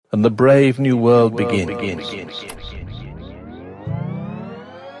and the brave new world begins.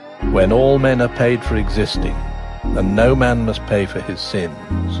 When all men are paid for existing, and no man must pay for his sins.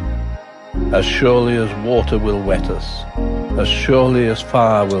 As surely as water will wet us, as surely as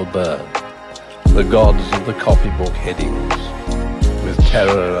fire will burn, the gods of the copybook headings with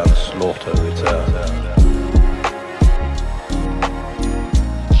terror and slaughter return.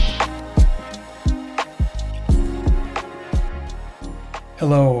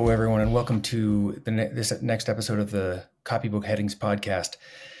 Hello, everyone, and welcome to this next episode of the Copybook Headings podcast.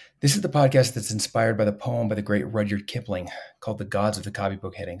 This is the podcast that's inspired by the poem by the great Rudyard Kipling called The Gods of the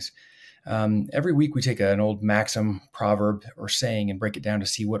Copybook Headings. Every week we take an old maxim, proverb, or saying and break it down to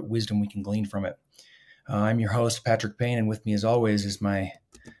see what wisdom we can glean from it. I'm your host, Patrick Payne, and with me as always is my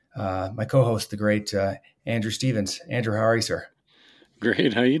co-host, the great Andrew Stevens. Andrew, how are you, sir?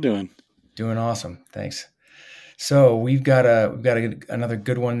 Great. How you doing? Doing awesome. Thanks. So we've got another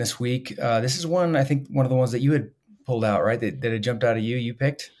good one this week. This is one, I think, one of the ones that you had pulled out, right? That had jumped out of you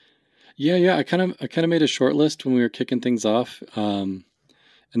picked. Yeah. I kind of made a short list when we were kicking things off, and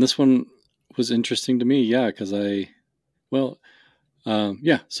this one was interesting to me. Yeah, because So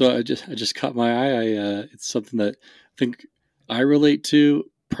I just caught my eye. It's something that I think I relate to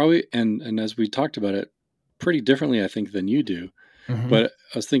probably, and as we talked about it, pretty differently, I think, than you do. Mm-hmm. But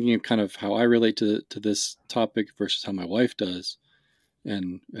I was thinking of kind of how I relate to this topic versus how my wife does,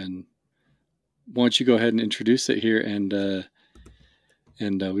 and why don't you go ahead and introduce it here, and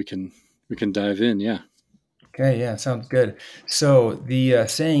we can dive in. Yeah. Okay. Yeah. Sounds good. So the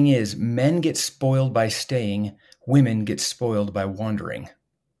saying is, men get spoiled by staying, women get spoiled by wandering.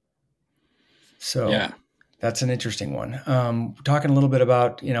 So yeah, that's an interesting one. Talking a little bit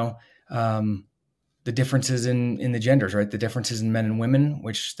about, the differences in the genders, right? The differences in men and women,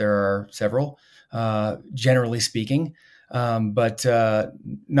 which there are several, generally speaking, but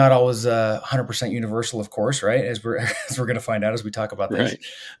not always 100% universal, of course, right? As we're going to find out as we talk about this.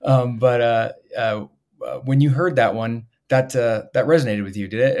 Right. But when you heard that one, that resonated with you,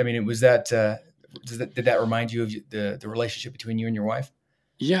 did it? I mean, did that remind you of the relationship between you and your wife?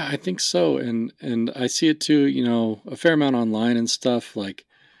 Yeah, I think so, and I see it too. A fair amount online and stuff like,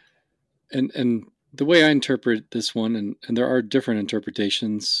 and the way I interpret this one, and there are different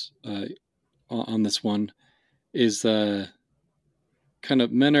interpretations on this one, is kind of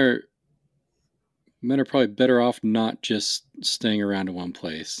men are probably better off not just staying around in one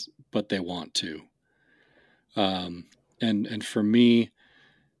place, but they want to. And for me,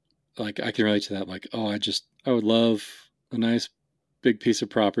 like I can relate to that. Like, I would love a nice big piece of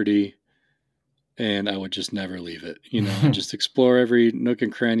property, and I would just never leave it. Just explore every nook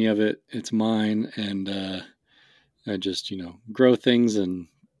and cranny of it. It's mine, and I just grow things and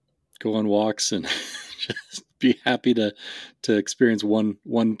go on walks and just be happy to experience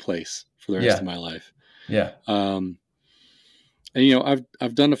one place for the rest of my life. Yeah. And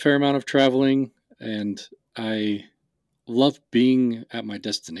I've done a fair amount of traveling, and I love being at my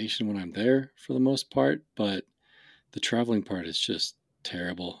destination when I'm there for the most part, but the traveling part is just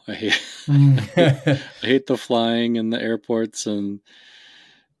terrible. I hate the flying and the airports and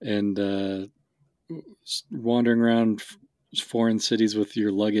wandering around foreign cities with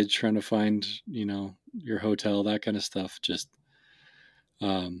your luggage trying to find your hotel, that kind of stuff. Just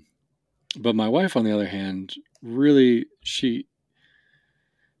but my wife, on the other hand, really, I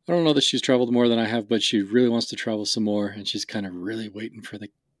don't know that she's traveled more than I have, but she really wants to travel some more, and she's kind of really waiting for the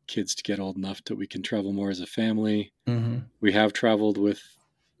kids to get old enough that we can travel more as a family. Mm-hmm. We have traveled with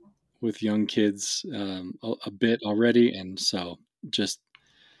young kids a bit already, and so just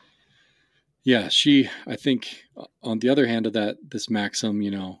I think on the other hand of that, this maxim,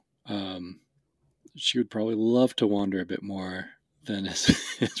 she would probably love to wander a bit more than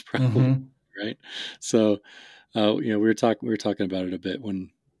is probably mm-hmm. right. So we were talking about it a bit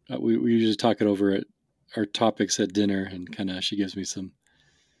when we usually talk it over at our topics at dinner, and kind of she gives me some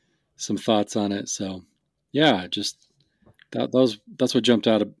thoughts on it. So yeah, just that's what jumped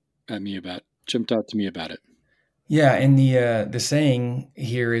out to me about it. Yeah, and the saying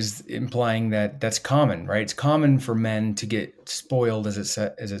here is implying that that's common, right? It's common for men to get spoiled, as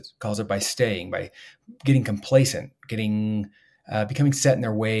it calls it, by staying, by getting complacent, becoming set in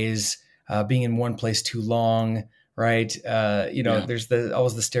their ways, being in one place too long, right? There's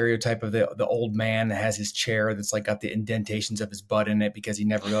always the stereotype of the old man that has his chair that's like got the indentations of his butt in it because he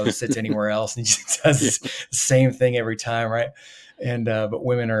never goes sits anywhere else, and he just does the same thing every time, right? And but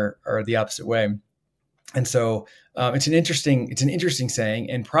women are the opposite way. And so it's an interesting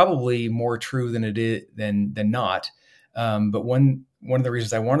saying, and probably more true than it is than not. But one of the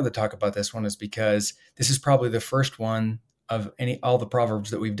reasons I wanted to talk about this one is because this is probably the first one all the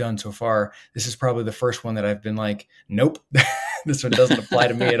Proverbs that we've done so far, this is probably the first one that I've been like, nope, this one doesn't apply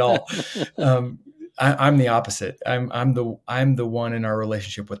to me at all. I'm the opposite. I'm the one in our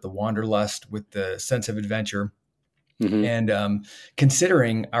relationship with the wanderlust, with the sense of adventure. Mm-hmm. And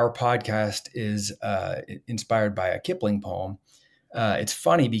considering our podcast is inspired by a Kipling poem, it's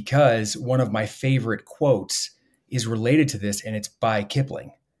funny because one of my favorite quotes is related to this, and it's by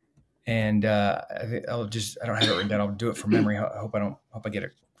Kipling. And I don't have it written down. I'll do it from memory. I hope I get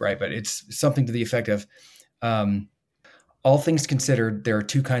it right, but it's something to the effect of, all things considered, there are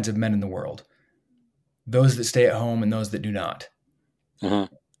two kinds of men in the world: those that stay at home and those that do not. Uh-huh.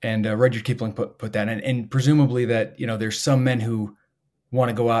 And Rudyard Kipling put that in, and presumably that, there's some men who want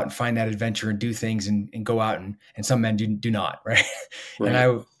to go out and find that adventure and do things and go out, and some men do not. Right. And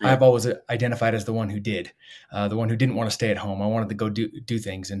I've always identified as the one who did, the one who didn't want to stay at home. I wanted to go do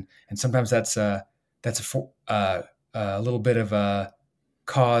things. And sometimes that's a little bit of a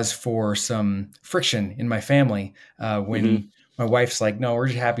cause for some friction in my family. When my wife's like, no, we're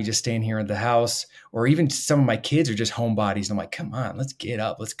just happy just staying here in the house. Or even some of my kids are just homebodies. And I'm like, come on, let's get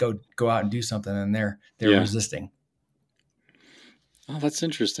up. Let's go out and do something. And they're resisting. Oh, that's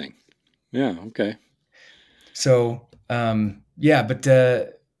interesting. Yeah. Okay. So, but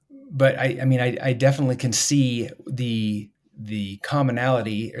I definitely can see the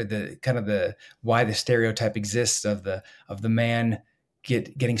commonality, or the kind of the why the stereotype exists of the man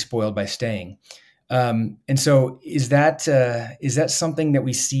getting spoiled by staying. And so is that something that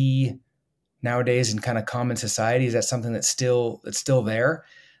we see nowadays in kind of common society? Is that something that's still there?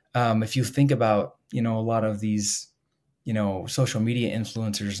 If you think about, a lot of these, social media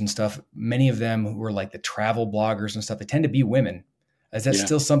influencers and stuff, many of them who are like the travel bloggers and stuff, they tend to be women. Is that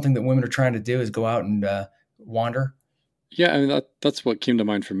still something that women are trying to do, is go out and wander? Yeah. I mean, that's what came to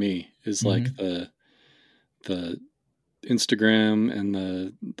mind for me, is like the Instagram and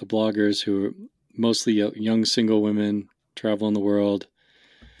the bloggers who are mostly young single women traveling the world,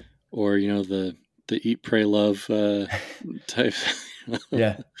 or, the eat, pray, love type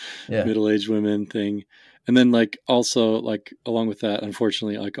middle-aged women thing. And then like also like along with that,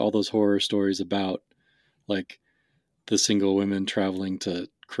 unfortunately, like all those horror stories about like the single women traveling to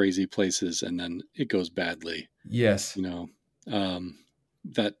crazy places and then it goes badly. Yes.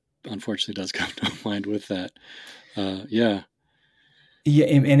 That unfortunately does come to mind with that. Yeah. Yeah.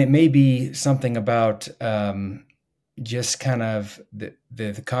 And it may be something about just kind of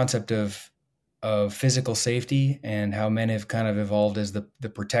the concept of physical safety, and how men have kind of evolved as the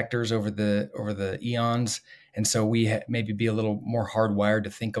protectors over the eons. And so we maybe be a little more hardwired to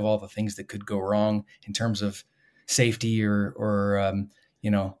think of all the things that could go wrong in terms of safety or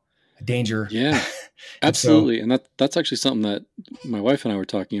danger. Yeah, absolutely. And that's actually something that my wife and I were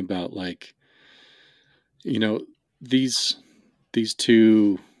talking about, like, these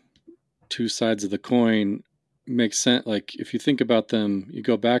two sides of the coin make sense. Like if you think about them, you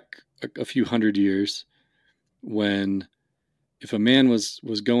go back a few hundred years, when if a man was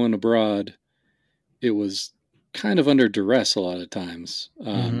going abroad, it was kind of under duress a lot of times.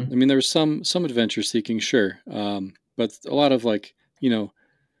 I mean, there was some adventure seeking, sure, but a lot of like,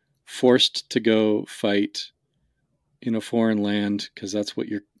 forced to go fight in a foreign land because that's what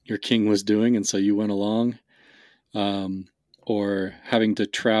your king was doing, and so you went along. Or having to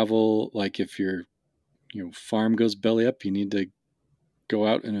travel, like if your farm goes belly up, you need to go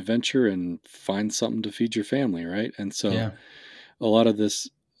out and adventure and find something to feed your family, right? And so a lot of this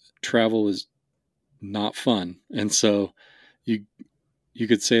travel is not fun. And so you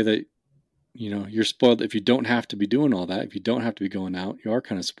could say that, you're spoiled if you don't have to be doing all that. If you don't have to be going out, you are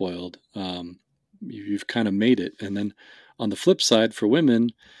kind of spoiled. You've kind of made it. And then on the flip side, for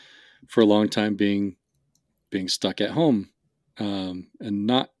women, for a long time being stuck at home, and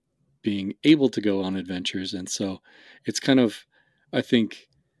not being able to go on adventures. And so it's kind of, I think,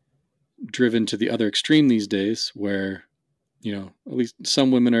 driven to the other extreme these days, where, at least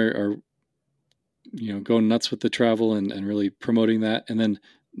some women are going nuts with the travel and really promoting that. And then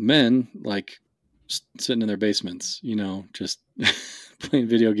men like sitting in their basements, just playing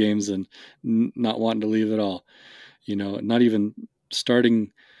video games and not wanting to leave at all, not even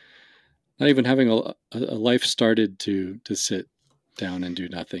having a life started to sit down and do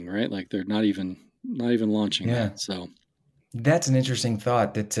nothing, right? Like they're not even launching that. So that's an interesting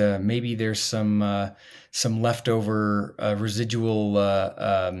thought, that maybe there's some leftover residual,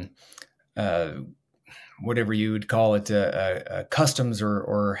 whatever you would call it, customs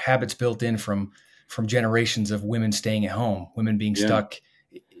or habits built in from generations of women staying at home, women being stuck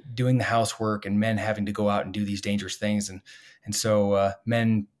doing the housework, and men having to go out and do these dangerous things. And so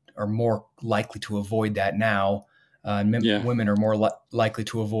men are more likely to avoid that now, Women are more likely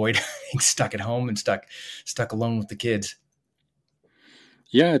to avoid being stuck at home and stuck alone with the kids.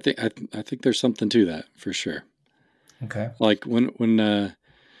 Yeah, I think there's something to that for sure. Okay. Like when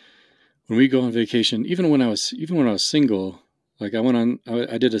we go on vacation, even when I was single, like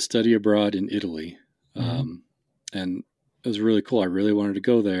I did a study abroad in Italy, and it was really cool. I really wanted to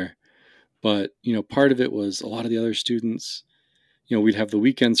go there, but part of it was a lot of the other students. We'd have the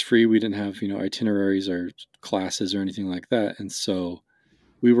weekends free. We didn't have itineraries or classes or anything like that, and so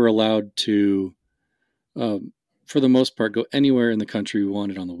we were allowed to, for the most part, go anywhere in the country we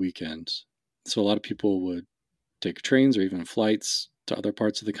wanted on the weekends. So a lot of people would take trains or even flights to other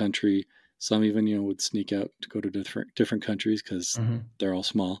parts of the country. Some even, would sneak out to go to different countries because they're all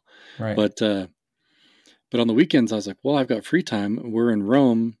small. Right. But on the weekends, I was like, well, I've got free time. We're in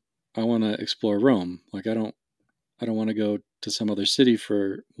Rome. I want to explore Rome. Like, I don't want to go to some other city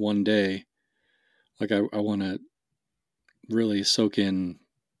for one day. Like, I want to really soak in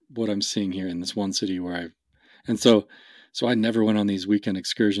what I'm seeing here in this one city so I never went on these weekend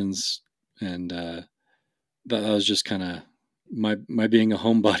excursions, and that was just kind of my being a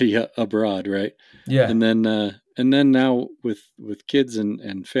homebody abroad, right? Yeah. And then now with kids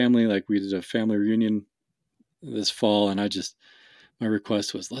and family, like we did a family reunion this fall, and my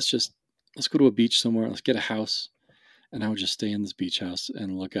request was let's go to a beach somewhere, let's get a house, and I would just stay in this beach house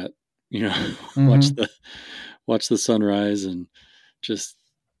and look at watch the sunrise and just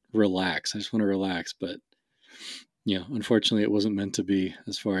relax. I just want to relax, but unfortunately, it wasn't meant to be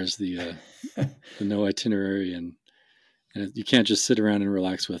as far as the no itinerary, and you can't just sit around and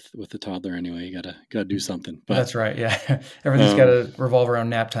relax with the toddler anyway. You gotta do something. But that's right. Yeah, everything's got to revolve around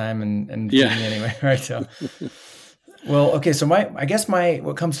nap time and feeding anyway, right? So, well, okay. So I guess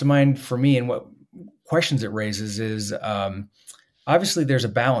what comes to mind for me and what questions it raises is obviously there's a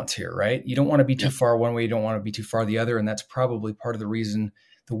balance here, right? You don't want to be too far one way, you don't want to be too far the other, and that's probably part of the reason,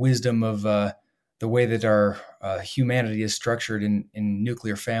 the wisdom of the way that our humanity is structured in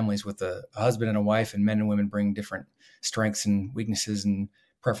nuclear families with a husband and a wife, and men and women bring different strengths and weaknesses and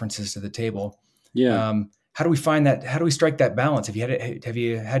preferences to the table. Yeah. How do we find that? How do we strike that balance? Have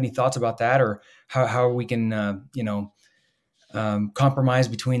you had any thoughts about that, or how we can compromise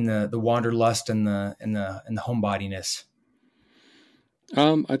between the wanderlust and the homebodiness?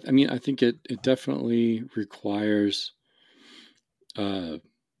 I think it definitely requires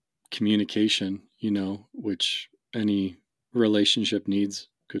communication, which any relationship needs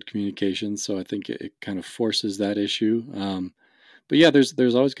good communication. So I think it kind of forces that issue. But yeah,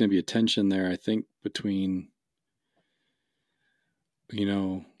 there's always going to be a tension there, I think, between,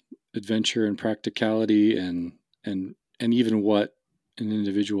 adventure and practicality and even what an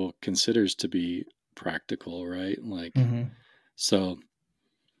individual considers to be practical, right? Like, so,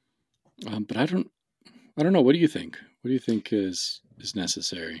 but I don't know. What do you think? What do you think is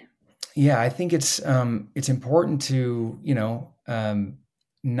necessary? Yeah, I think it's important to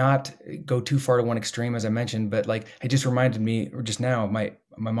not go too far to one extreme, as I mentioned. But like, it just reminded me just now. My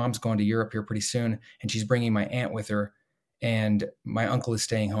mom's going to Europe here pretty soon, and she's bringing my aunt with her, and my uncle is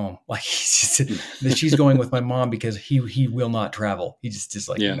staying home. Like she's going with my mom because he will not travel. He's just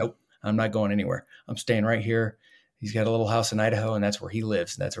like, nope, I'm not going anywhere. I'm staying right here. He's got a little house in Idaho, and that's where he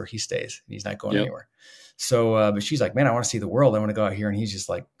lives, and that's where he stays, and he's not going anywhere. So, but she's like, man, I want to see the world. I want to go out here. And he's just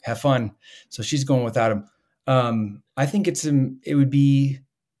like, have fun. So she's going without him. I think it would be,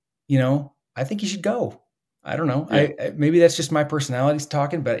 I think you should go. I don't know. I maybe that's just my personality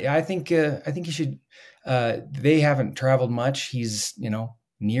talking, but I think you should, they haven't traveled much. He's,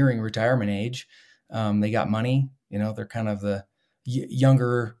 nearing retirement age. They got money, they're kind of the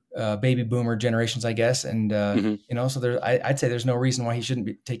younger, baby boomer generations, I guess. And, so I'd say there's no reason why he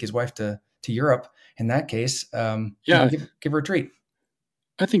shouldn't take his wife to Europe. In that case, give her a treat.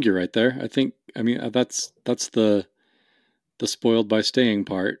 I think you're right there. That's the spoiled by staying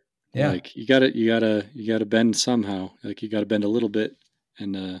part. Yeah. Like you gotta bend somehow. Like you gotta bend a little bit,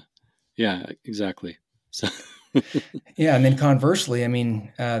 and yeah, exactly. So yeah, and then conversely,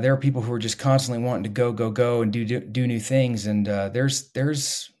 there are people who are just constantly wanting to go and do new things, and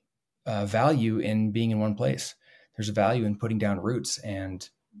there's value in being in one place. There's a value in putting down roots and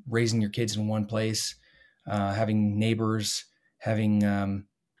raising your kids in one place, having neighbors, having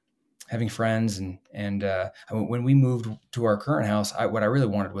friends, and when we moved to our current house, what I really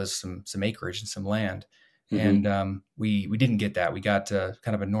wanted was some acreage and some land, and we didn't get that. We got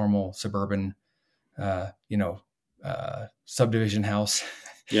kind of a normal suburban, subdivision house,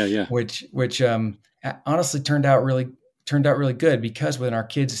 yeah, which honestly turned out really good because with our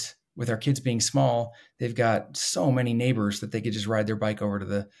kids being small, they've got so many neighbors that they could just ride their bike over to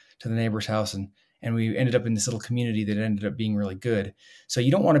the neighbor's house and we ended up in this little community that ended up being really good. So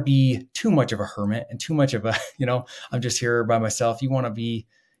you don't want to be too much of a hermit and too much of a, I'm just here by myself. You want to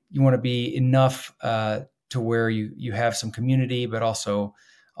be enough to where you have some community, but also,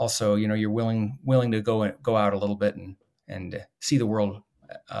 you're willing to go out a little bit and see the world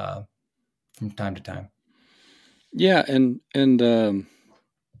from time to time. Yeah. And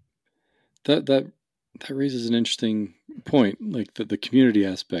that raises an interesting point, like the community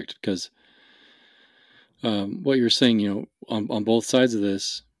aspect, because what you're saying, on both sides of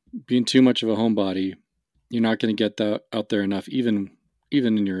this, being too much of a homebody, you're not going to get that out there enough, even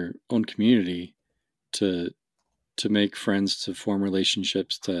in your own community, to make friends, to form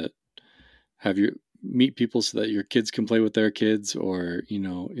relationships, to have you meet people so that your kids can play with their kids, or in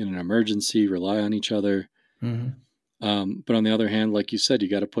an emergency rely on each other. Mm-hmm. But on the other hand, like you said, you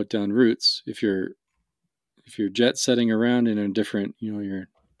got to put down roots. If you're jet setting around in a different, you're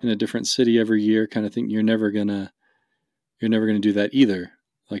in a different city every year kind of thing, you're never gonna do that either.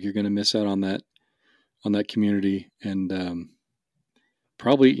 Like, you're gonna miss out on that community, and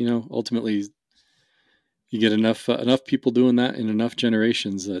probably, ultimately you get enough people doing that in enough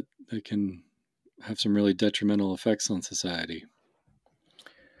generations that can have some really detrimental effects on society.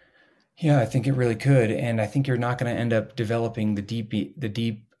 Yeah, I think it really could, and I think you're not going to end up developing the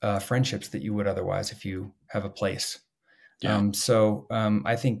deep friendships that you would otherwise if you have a place. Yeah.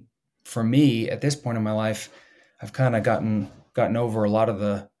 I think for me at this point in my life, I've kind of gotten over a lot of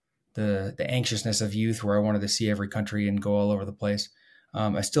the anxiousness of youth, where I wanted to see every country and go all over the place.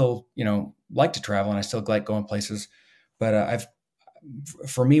 I still, like to travel, and I still like going places, but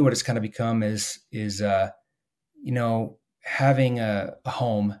for me, what it's kind of become is having a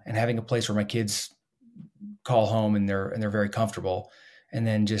home and having a place where my kids call home, and they're very comfortable, and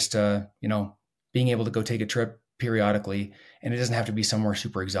then just being able to go take a trip periodically, and it doesn't have to be somewhere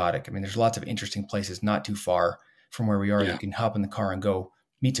super exotic. I mean, there's lots of interesting places not too far from where we are that you can hop in the car and go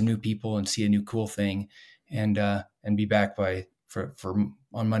meet some new people and see a new cool thing, and be back for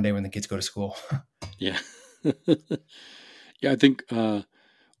on Monday when the kids go to school. Yeah. Yeah, I think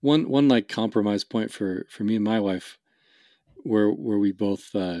one like compromise point for me and my wife, where we both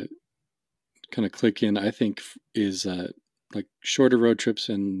kind of click in, I think, is like shorter road trips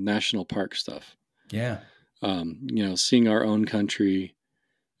and national park stuff. Yeah. Seeing our own country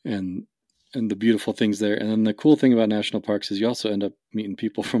and the beautiful things there. And then the cool thing about national parks is you also end up meeting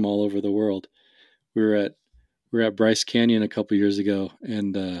people from all over the world. We were at Bryce Canyon a couple years ago,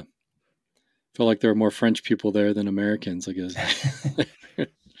 and felt like there were more French people there than Americans, I guess.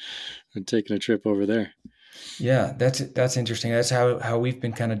 And taking a trip over there. Yeah, that's interesting. That's how we've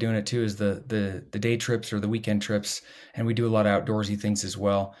been kind of doing it too, is the day trips or the weekend trips, and we do a lot of outdoorsy things as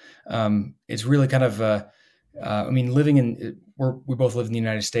well. It's really kind of, I mean, we both live in the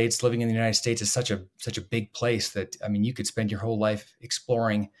United States. Living in the United States is such a big place that, I mean, you could spend your whole life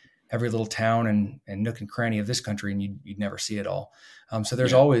exploring every little town and nook and cranny of this country, and you'd never see it all. So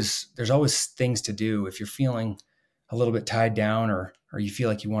there's always things to do if you're feeling a little bit tied down, or you feel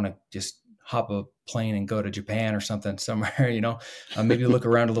like you want to just hop a plane and go to Japan or something somewhere, maybe look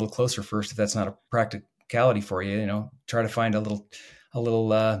around a little closer first. If that's not a practicality for you, try to find a little,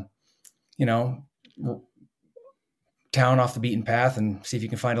 town off the beaten path and see if you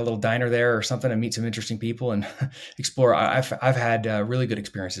can find a little diner there or something and meet some interesting people and explore. I've had really good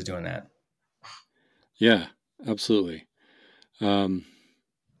experiences doing that. Yeah, absolutely. Do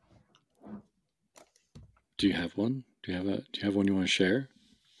you have one? Do you have one you want to share?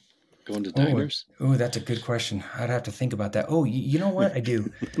 Going to diners? Oh, that's a good question. I'd have to think about that. Oh, you know what? I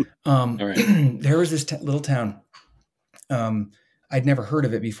do. All right. There was this little town. I'd never heard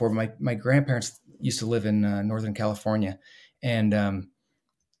of it before. My grandparents used to live in Northern California, and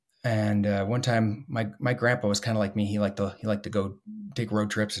one time my grandpa was kind of like me. He liked to go take road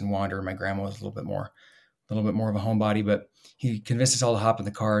trips and wander. My grandma was a little bit more of a homebody, but he convinced us all to hop in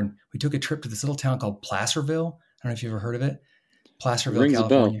the car, and we took a trip to this little town called Placerville. I don't know if you've ever heard of it. Placerville, rings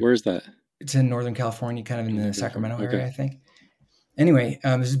California. A bell. Where's that? It's in Northern California, kind of in the Sacramento area, I think. Anyway,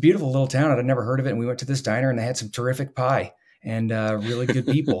 this is a beautiful little town. I'd never heard of it. And we went to this diner, and they had some terrific pie and really good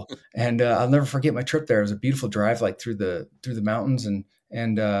people. And I'll never forget my trip there. It was a beautiful drive, like through the mountains, and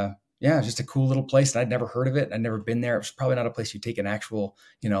yeah, just a cool little place. And I'd never heard of it. I'd never been there. It was probably not a place you take an actual,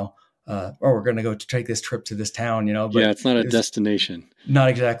 we're going to go to take this trip to this town, But yeah, it's not a destination. Not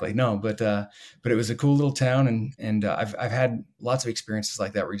exactly, no. But it was a cool little town, and I've had lots of experiences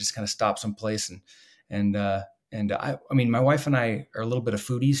like that where you just kind of stop someplace and I mean, my wife and I are a little bit of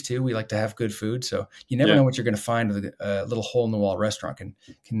foodies too. We like to have good food, so you never know what you're going to find with a little hole in the wall restaurant can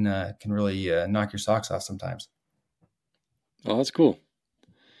really knock your socks off sometimes. Oh, that's cool.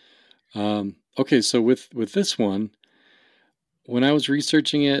 okay, so with this one, when I was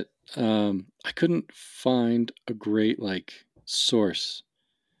researching it, I couldn't find a great like source.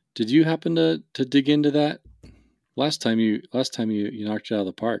 Did you happen to dig into that last time you knocked it out of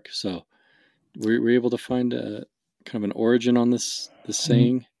the park? So were you able to find a kind of an origin on this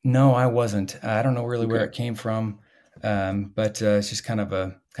saying? No, I wasn't. I don't know really where Okay. it came from, but it's just kind of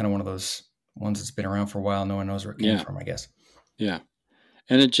one of those ones that's been around for a while. No one knows where it came Yeah. from, I guess. Yeah.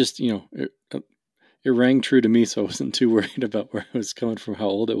 And it just, it rang true to me, so I wasn't too worried about where it was coming from, how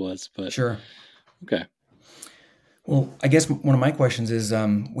old it was. But Sure. okay. Well, I guess one of my questions is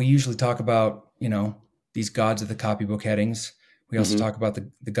we usually talk about, these gods of the copybook headings. We also Mm-hmm. talk about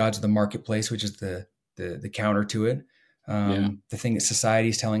the gods of the marketplace, which is the counter to it. Yeah. The thing that society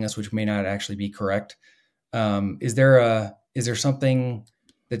is telling us, which may not actually be correct. Is there something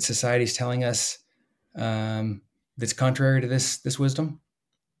that society is telling us that's contrary to this wisdom?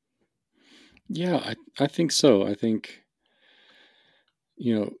 Yeah, I think so. I think,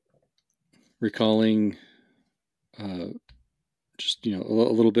 recalling uh, just, a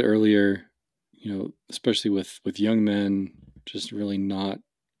little bit earlier, especially with young men, just really not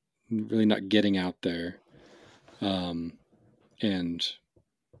getting out there, um, and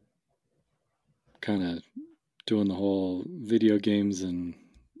kind of doing the whole video games and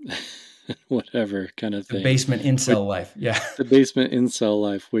whatever kind of The thing, basement which incel life. Yeah. the basement incel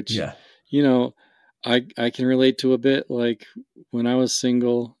life, which, Yeah. you know, I can relate to a bit. Like when I was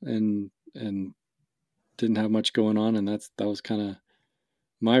single and didn't have much going on, and that was kind of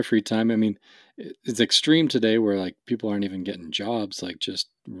my free time. I mean, it's extreme today where like people aren't even getting jobs, like just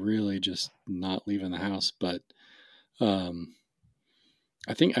really just not leaving the house. But um,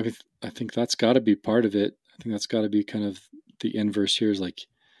 I think that's got to be part of it. I think that's got to be kind of the inverse here. Is like,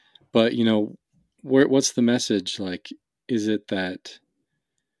 but what's the message? Like, is it that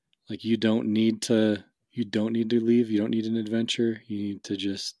like you don't need to leave, you don't need an adventure, you need to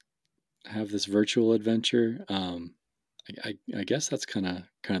just have this virtual adventure? I guess that's kind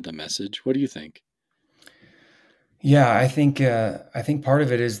of the message. What do you think? Yeah, I think part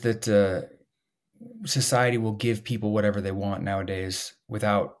of it is that society will give people whatever they want nowadays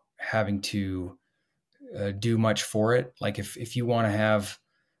without having to do much for it. Like if you want to have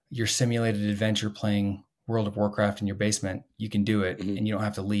your simulated adventure playing World of Warcraft in your basement, you can do it, Mm-hmm. and you don't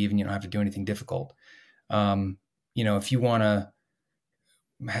have to leave, and you don't have to do anything difficult. If you want to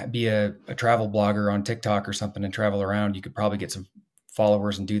be a travel blogger on TikTok or something and travel around, you could probably get some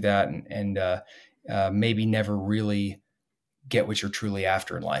followers and do that, and maybe never really get what you're truly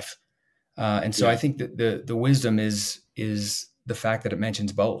after in life. And so I Yeah, think that the wisdom is the fact that it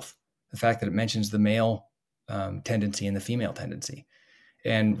mentions both, the fact that it mentions the male tendency and the female tendency.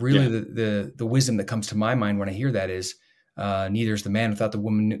 And really, yeah, the wisdom that comes to my mind when I hear that is neither is the man without the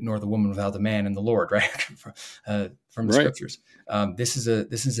woman, nor the woman without the man in the Lord, right? From the right. scriptures. This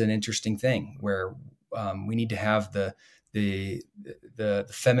is an interesting thing where we need to have the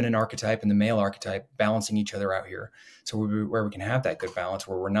feminine archetype and the male archetype balancing each other out here, so where we can have that good balance,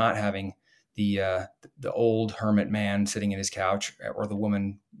 where we're not having the old hermit man sitting in his couch or the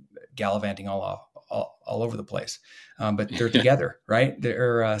woman gallivanting all over the place. But they're Yeah, together, right?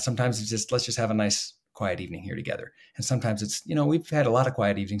 They're sometimes it's just let's just have a nice quiet evening here together, and sometimes it's we've had a lot of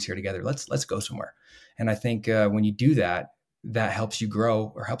quiet evenings here together. Let's go somewhere. And I think when you do that, that helps you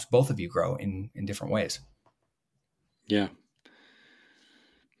grow, or helps both of you grow in different ways. yeah.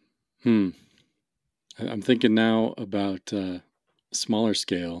 Hmm. I'm thinking now about smaller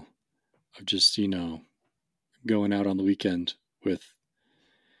scale of just going out on the weekend with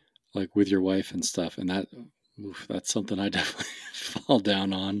with your wife and stuff, and that's something I definitely fall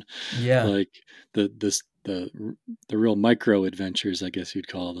down on. Yeah. Like the real micro adventures, I guess you'd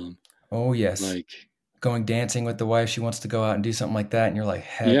call them. Oh yes. Like, Going dancing with the wife, she wants to go out and do something like that, and you're like,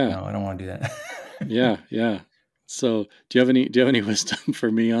 heck yeah, no, I don't want to do that. yeah. So, do you have any wisdom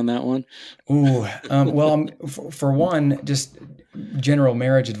for me on that one? Ooh, well, for one, just general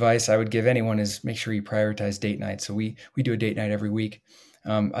marriage advice I would give anyone is make sure you prioritize date night. So we do a date night every week.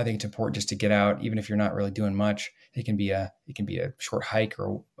 I think it's important just to get out, even if you're not really doing much. It can be a short hike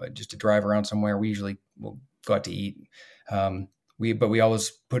or just a drive around somewhere. We usually will go out to eat. But we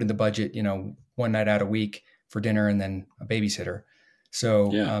always put in the budget, one night out a week for dinner and then a babysitter.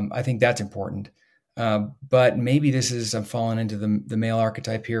 So Yeah, I think that's important. But maybe I'm falling into the male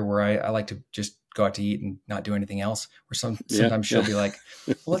archetype here, where I like to just go out to eat and not do anything else. Or yeah, sometimes she'll yeah. be like,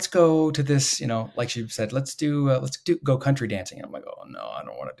 well, "Let's go to this," like she said, "Let's go country dancing." And I'm like, "Oh no, I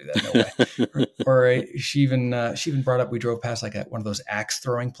don't want to do that. No way." Or she even brought up, we drove past like one of those axe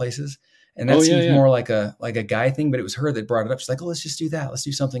throwing places, and Oh that yeah, seems yeah, more like a guy thing, but it was her that brought it up. She's like, "Oh, let's just do that. Let's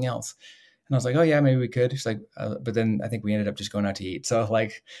do something else." I was like, oh yeah, maybe we could. She's like, but then I think we ended up just going out to eat. So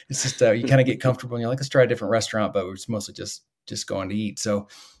like, it's just, you kind of get comfortable and you're like, let's try a different restaurant, but it's mostly just going to eat. So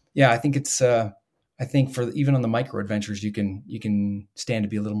yeah, I think it's, I think for even on the micro adventures, you can stand to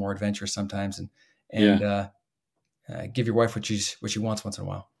be a little more adventurous sometimes and give your wife what she wants once in a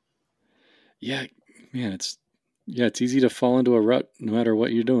while. Yeah, man, it's easy to fall into a rut no matter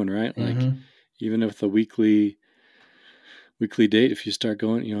what you're doing, right? Like even if the weekly date, if you start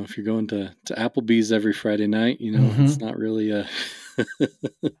going, if you're going to Applebee's every Friday night, it's not really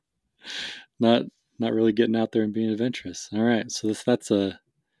not really getting out there and being adventurous. All right, so that's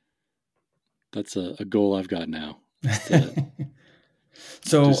a goal I've got now.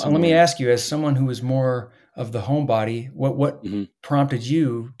 So let me ask you, as someone who is more of the homebody, what prompted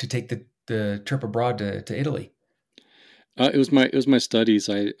you to take the trip abroad to Italy? It was my studies.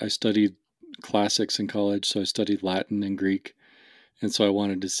 I studied classics in college, so I studied Latin and Greek, and so I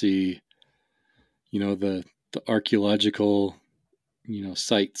wanted to see, the archaeological,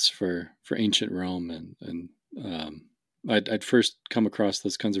 sites for ancient Rome, and I'd first come across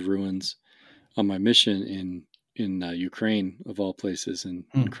those kinds of ruins on my mission in Ukraine, of all places, in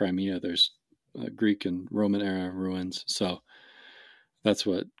Crimea. There's Greek and Roman era ruins, so that's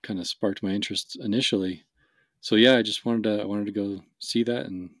what kind of sparked my interest initially. So yeah, I just wanted to go see that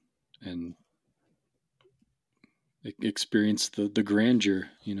and experience the grandeur,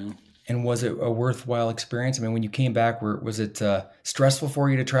 And was it a worthwhile experience? I mean, when you came back, was it stressful for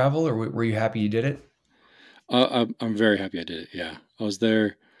you to travel, or were you happy you did it? I'm very happy I did it. Yeah, I was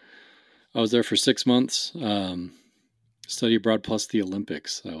there for 6 months. Study abroad plus the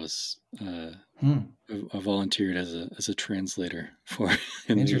Olympics. I was I volunteered as a translator for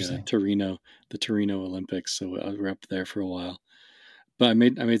in the Torino Olympics. So I was up there for a while. But I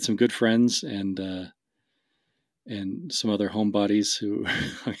made some good friends and some other homebodies who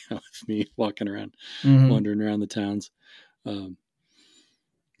hung out with me, walking around, wandering around the towns.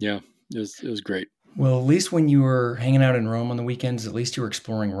 Yeah, it was great. Well, at least when you were hanging out in Rome on the weekends, at least you were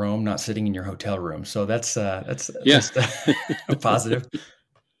exploring Rome, not sitting in your hotel room. So that's at least a positive.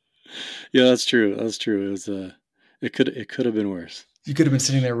 Yeah, that's true. That's true. It was it could have been worse. You could have been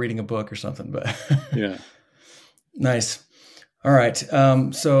sitting there reading a book or something, but yeah. Nice. All right.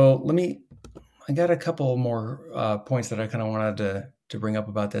 So I got a couple more points that I kind of wanted to bring up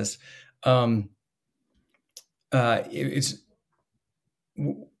about this.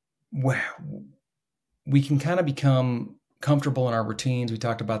 We can kind of become comfortable in our routines. We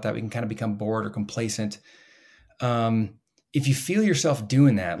talked about that. We can kind of become bored or complacent. If you feel yourself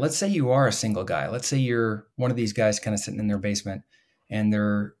doing that, let's say you are a single guy. Let's say you're one of these guys kind of sitting in their basement and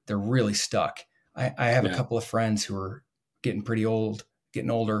they're really stuck. I have a couple of friends who are getting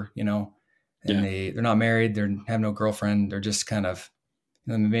older, and they're not married. They have no girlfriend. They're just kind of,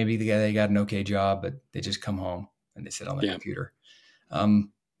 maybe they got an okay job, but they just come home and they sit on their computer.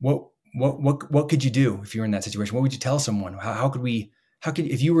 What could you do if you were in that situation? What would you tell someone?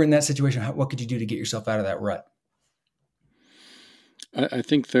 If you were in that situation, what could you do to get yourself out of that rut? I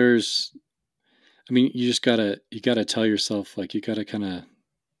think you gotta tell yourself, like, you gotta kind of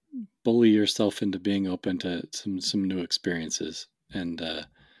bully yourself into being open to some new experiences, and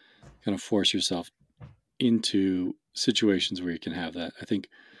kind of force yourself into situations where you can have that. I think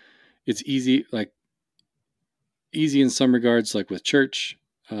it's easy in some regards, like with church,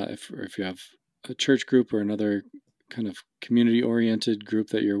 if you have a church group or another kind of community oriented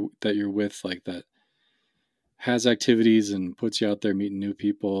group that you're with, like, that has activities and puts you out there meeting new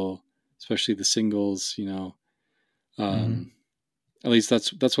people, especially the singles, at least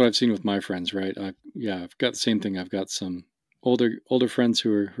that's what I've seen with my friends, right? I've got the same thing. I've got some older friends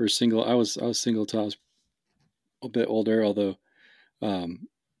who are single. I was single till I was a bit older, although I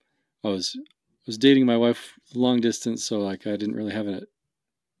was dating my wife long distance, so like I didn't really have a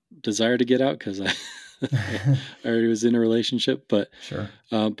desire to get out because I already was in a relationship. But sure.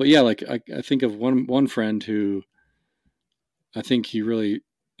 But yeah, like I think of one friend who I think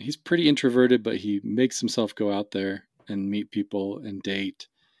he's pretty introverted, but he makes himself go out there and meet people and date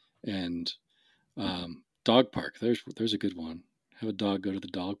and dog park. There's a good one. Have a dog go to the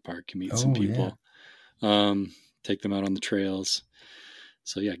dog park, you meet some people, take them out on the trails.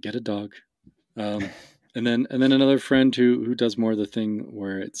 So yeah, get a dog. And then another friend who does more of the thing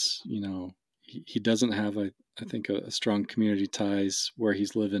where it's, he doesn't have I think a strong community ties where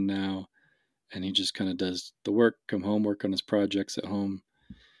he's living now, and he just kind of does the work, come home, work on his projects at home,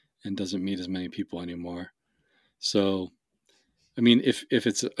 and doesn't meet as many people anymore. So, I mean, if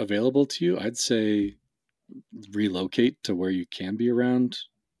it's available to you, I'd say relocate to where you can be around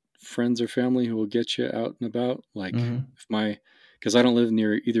friends or family who will get you out and about. Like, because I don't live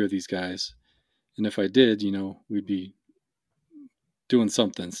near either of these guys, And if I did, we'd be doing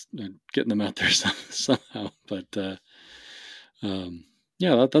something, getting them out there somehow. But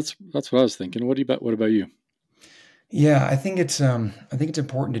yeah, that's what I was thinking. What about you? Yeah, I think it's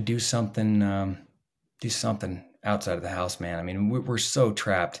important to do something outside of the house, man. I mean, we're so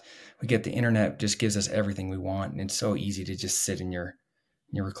trapped. We get the internet just gives us everything we want, and it's so easy to just sit in your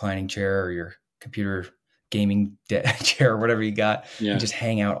reclining chair or your computer gaming chair or whatever you got, and just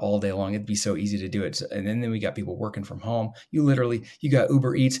hang out all day long. It'd be so easy to do it. And then we got people working from home. You got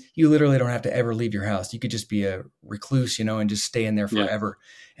Uber Eats. You literally don't have to ever leave your house. You could just be a recluse, and just stay in there forever.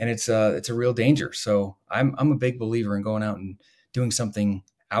 Yeah. And it's a real danger. So I'm a big believer in going out and doing something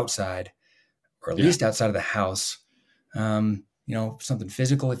outside, or at least outside of the house. Something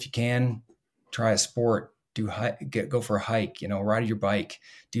physical if you can. Try a sport. Go for a hike. Ride your bike.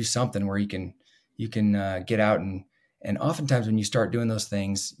 Do something where you can get out, and oftentimes when you start doing those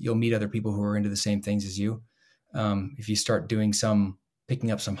things, you'll meet other people who are into the same things as you. If you start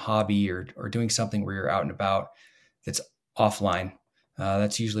picking up some hobby or doing something where you're out and about that's offline,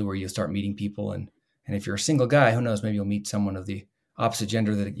 that's usually where you'll start meeting people. And if you're a single guy, who knows, maybe you'll meet someone of the opposite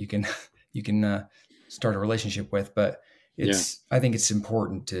gender that you can start a relationship with. But I think it's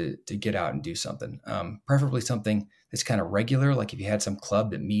important to get out and do something, preferably something that's kind of regular. Like if you had some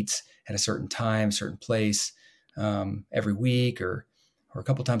club that meets at a certain time, certain place, every week or a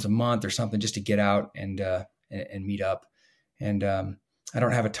couple times a month or something, just to get out and meet up. And I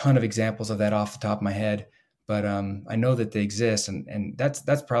don't have a ton of examples of that off the top of my head, but I know that they exist. And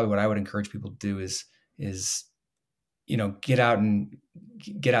that's probably what I would encourage people to do is get out and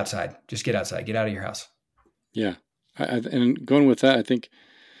get outside. Just get outside, get out of your house. Yeah. And going with that, I think,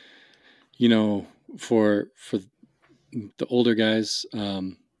 for the older guys,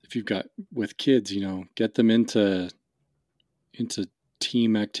 if you've got with kids, get them into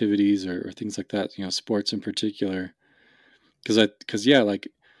team activities or things like that, sports in particular. I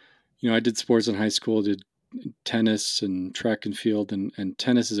did sports in high school, did tennis and track and field, and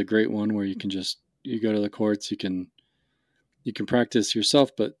tennis is a great one where you go to the courts, you can practice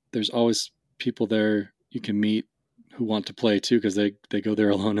yourself, but there's always people there you can meet who want to play too, because they go there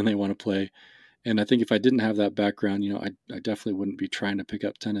alone and they want to play. And I think if I didn't have that background, I definitely wouldn't be trying to pick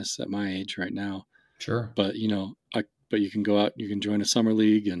up tennis at my age right now. Sure. But but you can go out, you can join a summer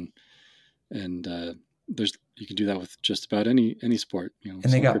league, and you can do that with just about any sport. And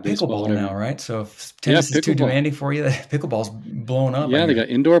they got pickleball now, right? So if tennis is too demanding for you, pickleball's blowing up. Yeah, they got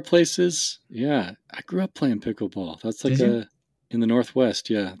indoor places. Yeah, I grew up playing pickleball. That's like in the Northwest.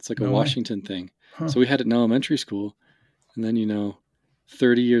 Yeah, it's like a Washington thing. Huh. So we had it in elementary school, and then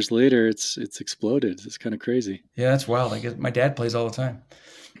 30 years later, it's exploded. It's kind of crazy. Yeah, that's wild. I guess my dad plays all the time.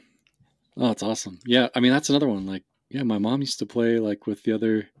 Oh, it's awesome. Yeah, I mean that's another one. Like, yeah, my mom used to play like with the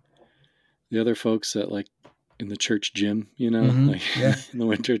other folks at like in the church gym, in the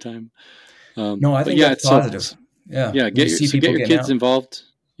winter time. No, I think that's positive. Yeah, get your kids involved.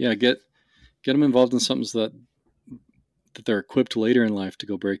 Yeah, get them involved in something so that they're equipped later in life to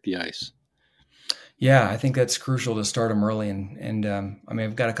go break the ice. Yeah, I think that's crucial to start them early. And I mean,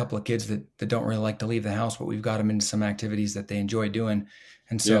 I've got a couple of kids that don't really like to leave the house, but we've got them into some activities that they enjoy doing.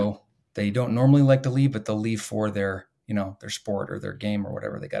 And so they don't normally like to leave, but they'll leave for their sport or their game or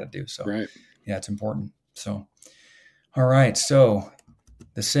whatever they got to do. So yeah, it's important. So, all right. So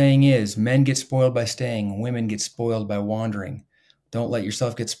the saying is, men get spoiled by staying, women get spoiled by wandering. Don't let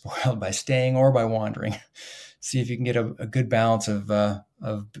yourself get spoiled by staying or by wandering. See if you can get a good balance of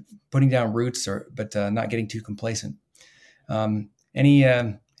putting down roots, but not getting too complacent. Any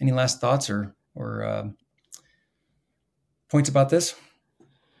last thoughts or points about this?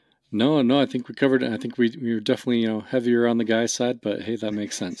 No, I think we covered it. I think we were definitely heavier on the guy side, but hey, that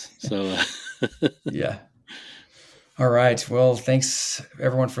makes sense. So yeah. All right. Well, thanks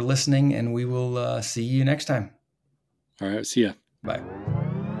everyone for listening, and we will see you next time. All right. See ya. Bye.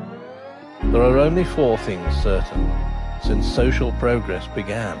 There are only 4 things certain since social progress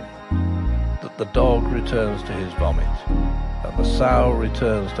began: that the dog returns to his vomit, and the sow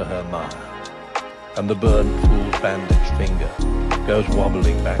returns to her mire, and the burnt fool's bandaged finger goes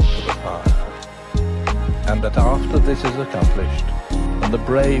wobbling back to the fire. And that after this is accomplished, and the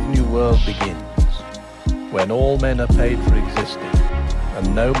brave new world begins, when all men are paid for existing,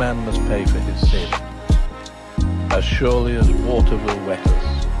 and no man must pay for his sin, as surely as water will wet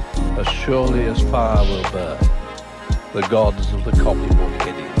us, as surely as fire will burn, the gods of the copybook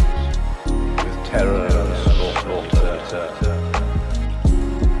Gideons, with terror and slaughter return.